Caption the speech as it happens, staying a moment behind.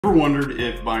Ever wondered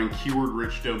if buying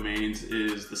keyword-rich domains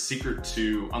is the secret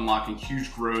to unlocking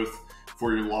huge growth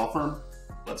for your law firm?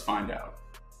 Let's find out.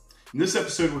 In this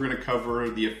episode, we're going to cover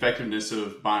the effectiveness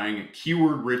of buying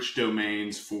keyword-rich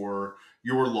domains for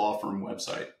your law firm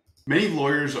website. Many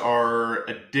lawyers are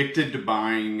addicted to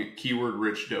buying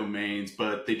keyword-rich domains,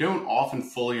 but they don't often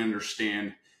fully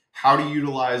understand how to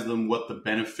utilize them, what the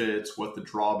benefits, what the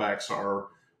drawbacks are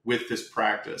with this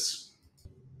practice.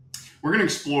 We're going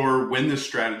to explore when this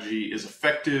strategy is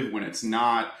effective, when it's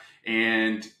not,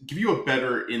 and give you a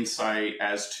better insight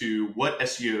as to what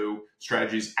SEO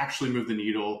strategies actually move the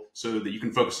needle so that you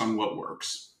can focus on what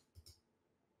works.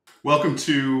 Welcome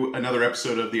to another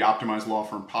episode of the Optimized Law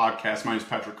Firm Podcast. My name is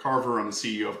Patrick Carver. I'm the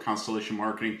CEO of Constellation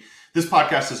Marketing. This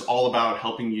podcast is all about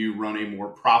helping you run a more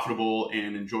profitable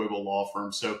and enjoyable law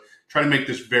firm. So try to make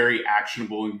this very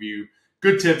actionable and give you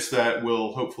good tips that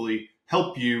will hopefully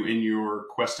help you in your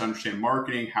quest to understand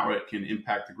marketing, how it can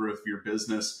impact the growth of your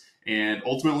business, and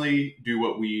ultimately do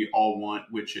what we all want,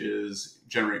 which is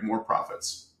generate more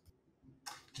profits.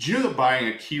 Did you know that buying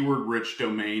a keyword-rich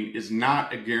domain is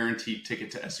not a guaranteed ticket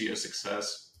to SEO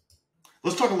success?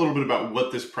 Let's talk a little bit about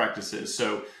what this practice is.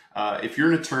 So if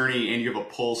you're an attorney and you have a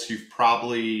pulse, you've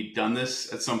probably done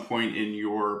this at some point in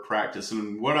your practice.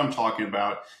 And what I'm talking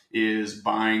about is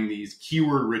buying these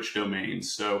keyword-rich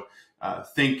domains. So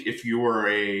think if you're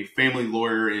a family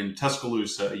lawyer in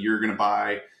Tuscaloosa, you're going to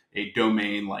buy a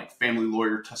domain like Family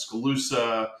Lawyer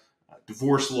Tuscaloosa,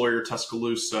 Divorce Lawyer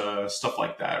Tuscaloosa, stuff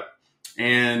like that.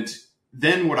 And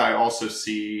then what I also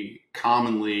see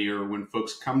commonly, or when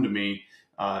folks come to me,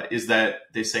 is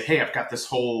that they say, hey, I've got this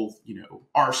whole,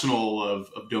 arsenal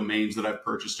of domains that I've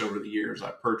purchased over the years.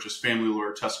 I purchased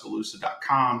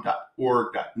FamilyLawyerTuscaloosa.com,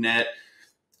 .org, .net.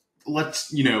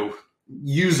 Let's,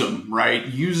 use them, right?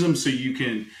 Use them so you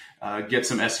can get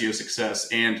some SEO success.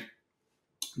 And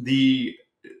the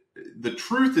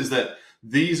truth is that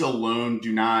these alone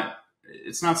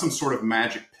it's not some sort of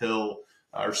magic pill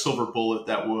or silver bullet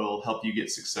that will help you get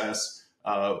success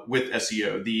with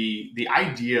SEO. The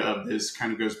idea of this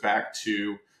kind of goes back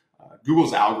to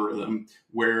Google's algorithm,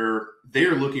 where they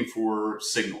are looking for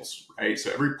signals, right? So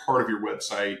every part of your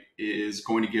website is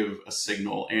going to give a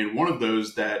signal. And one of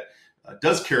those that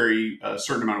does carry a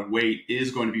certain amount of weight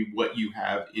is going to be what you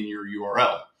have in your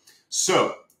URL.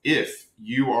 So if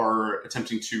you are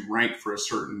attempting to rank for a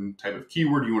certain type of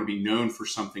keyword, you want to be known for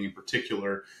something in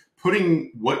particular,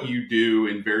 putting what you do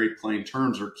in very plain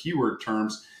terms or keyword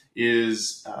terms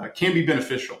can be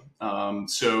beneficial.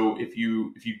 So if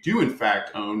you do in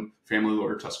fact own Family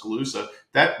Lawyer Tuscaloosa,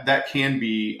 that can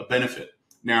be a benefit.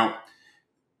 Now,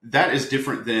 that is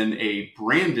different than a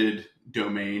branded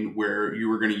domain where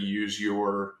you are going to use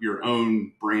your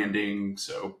own branding.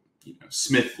 So,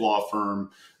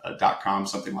 SmithLawFirm.com,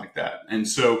 something like that. And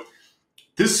so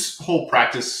this whole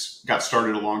practice got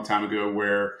started a long time ago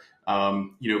where,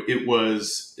 it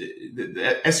was,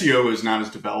 the SEO is not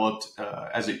as developed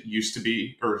as it used to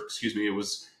be,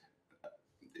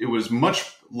 it was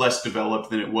much less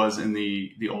developed than it was in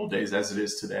the old days as it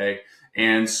is today.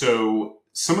 And so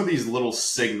some of these little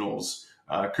signals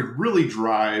could really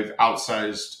drive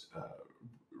outsized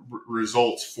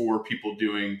results for people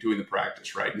doing the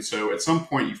practice, right? And so at some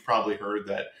point you've probably heard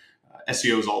that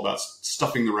SEO is all about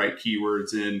stuffing the right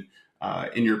keywords in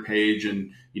your page.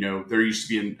 And there used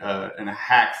to be a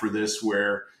hack for this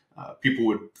where people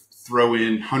would throw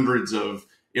in hundreds of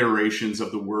iterations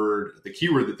of the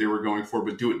keyword that they were going for,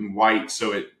 but do it in white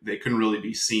so they couldn't really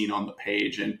be seen on the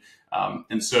page. And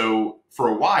so for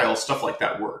a while, stuff like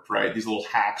that worked, right? These little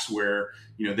hacks where,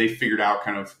 they figured out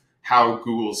kind of how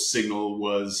Google's signal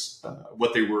was,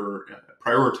 what they were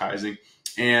prioritizing.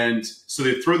 And so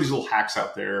they'd throw these little hacks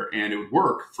out there and it would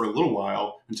work for a little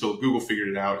while until Google figured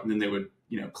it out. And then they would,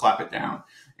 clap it down.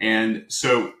 And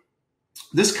so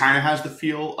this kind of has the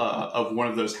feel of one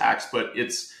of those hacks, but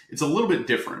it's a little bit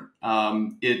different.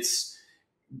 It's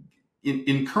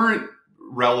in current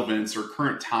relevance or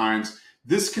current times,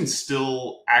 this can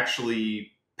still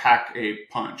actually pack a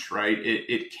punch, right?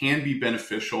 It can be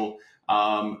beneficial,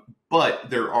 but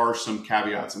there are some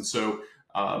caveats. And so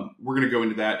we're going to go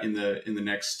into that in the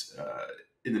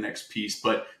next piece.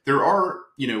 But there are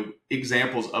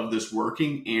examples of this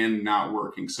working and not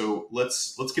working. So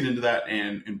let's get into that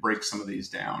and break some of these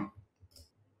down.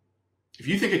 If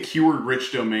you think a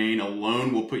keyword-rich domain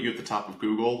alone will put you at the top of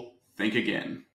Google, think again.